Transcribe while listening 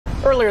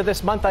Earlier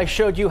this month, I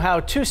showed you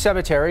how two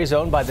cemeteries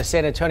owned by the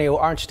San Antonio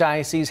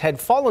Archdiocese had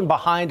fallen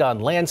behind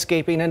on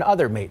landscaping and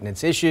other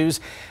maintenance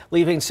issues,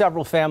 leaving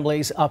several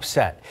families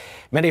upset.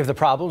 Many of the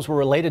problems were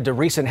related to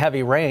recent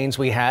heavy rains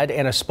we had,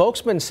 and a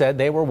spokesman said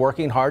they were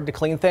working hard to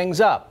clean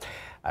things up.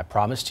 I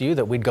promised you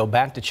that we'd go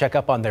back to check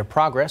up on their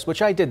progress,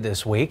 which I did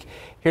this week.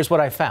 Here's what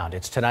I found.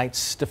 It's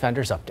tonight's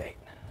Defenders Update.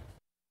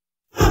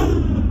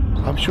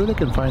 I'm sure they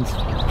can find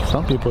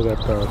some people that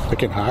they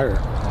can hire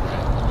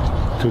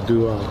to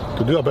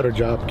do a better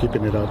job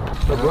keeping it up.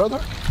 The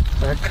brother,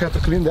 I have to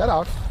clean that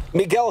out.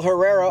 Miguel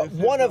Herrera,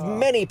 one of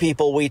many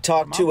people we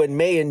talked to in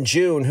May and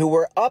June who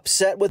were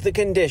upset with the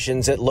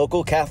conditions at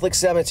local Catholic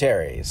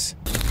cemeteries.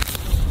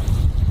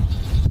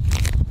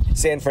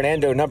 San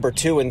Fernando number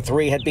 2 and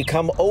 3 had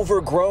become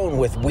overgrown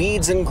with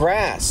weeds and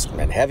grass,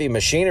 and heavy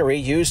machinery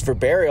used for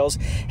burials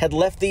had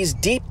left these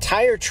deep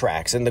tire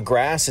tracks in the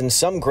grass and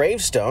some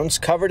gravestones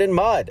covered in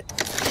mud.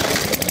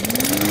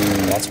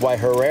 That's why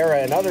Herrera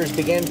and others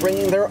began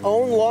bringing their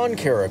own lawn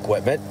care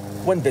equipment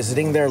when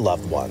visiting their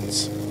loved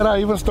ones. And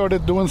I even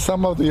started doing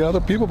some of the other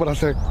people, but I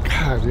said,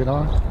 God, you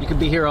know. You could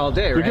be here all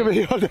day, right? You could be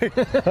here all day.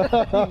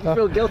 You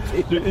feel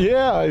guilty.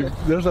 Yeah,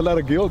 there's a lot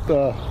of guilt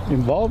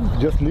involved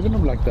just leaving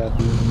them like that.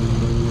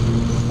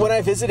 When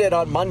I visited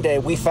on Monday,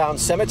 we found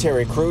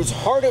cemetery crews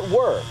hard at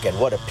work and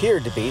what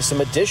appeared to be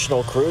some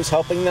additional crews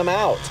helping them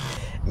out.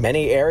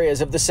 Many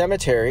areas of the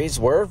cemeteries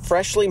were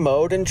freshly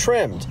mowed and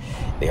trimmed.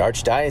 The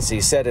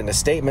Archdiocese said in a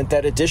statement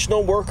that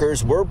additional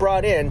workers were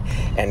brought in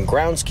and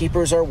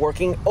groundskeepers are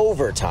working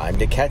overtime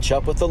to catch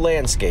up with the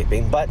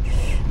landscaping, but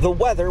the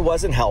weather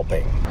wasn't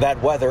helping.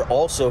 That weather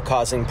also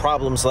causing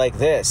problems like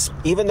this.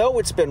 Even though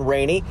it's been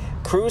rainy,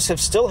 crews have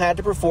still had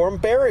to perform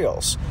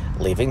burials,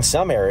 leaving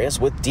some areas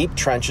with deep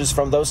trenches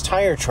from those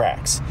tire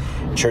tracks.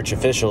 Church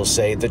officials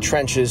say the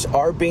trenches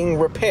are being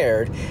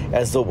repaired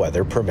as the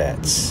weather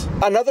permits.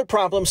 Another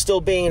problem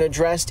still being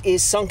addressed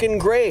is sunken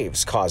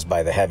graves caused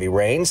by the heavy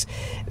rains.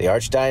 The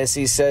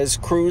Archdiocese says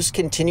crews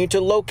continue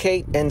to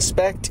locate,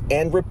 inspect,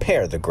 and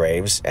repair the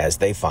graves as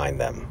they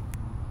find them.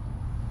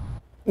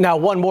 Now,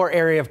 one more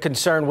area of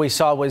concern we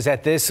saw was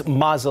at this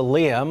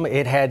mausoleum.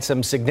 It had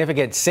some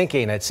significant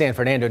sinking at San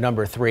Fernando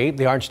number 3.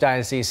 The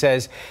Archdiocese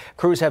says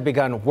crews have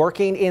begun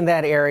working in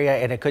that area,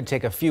 and it could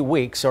take a few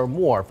weeks or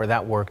more for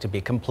that work to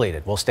be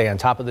completed. We'll stay on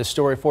top of this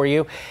story for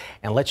you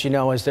and let you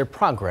know as their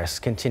progress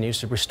continues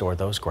to restore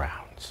those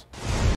grounds.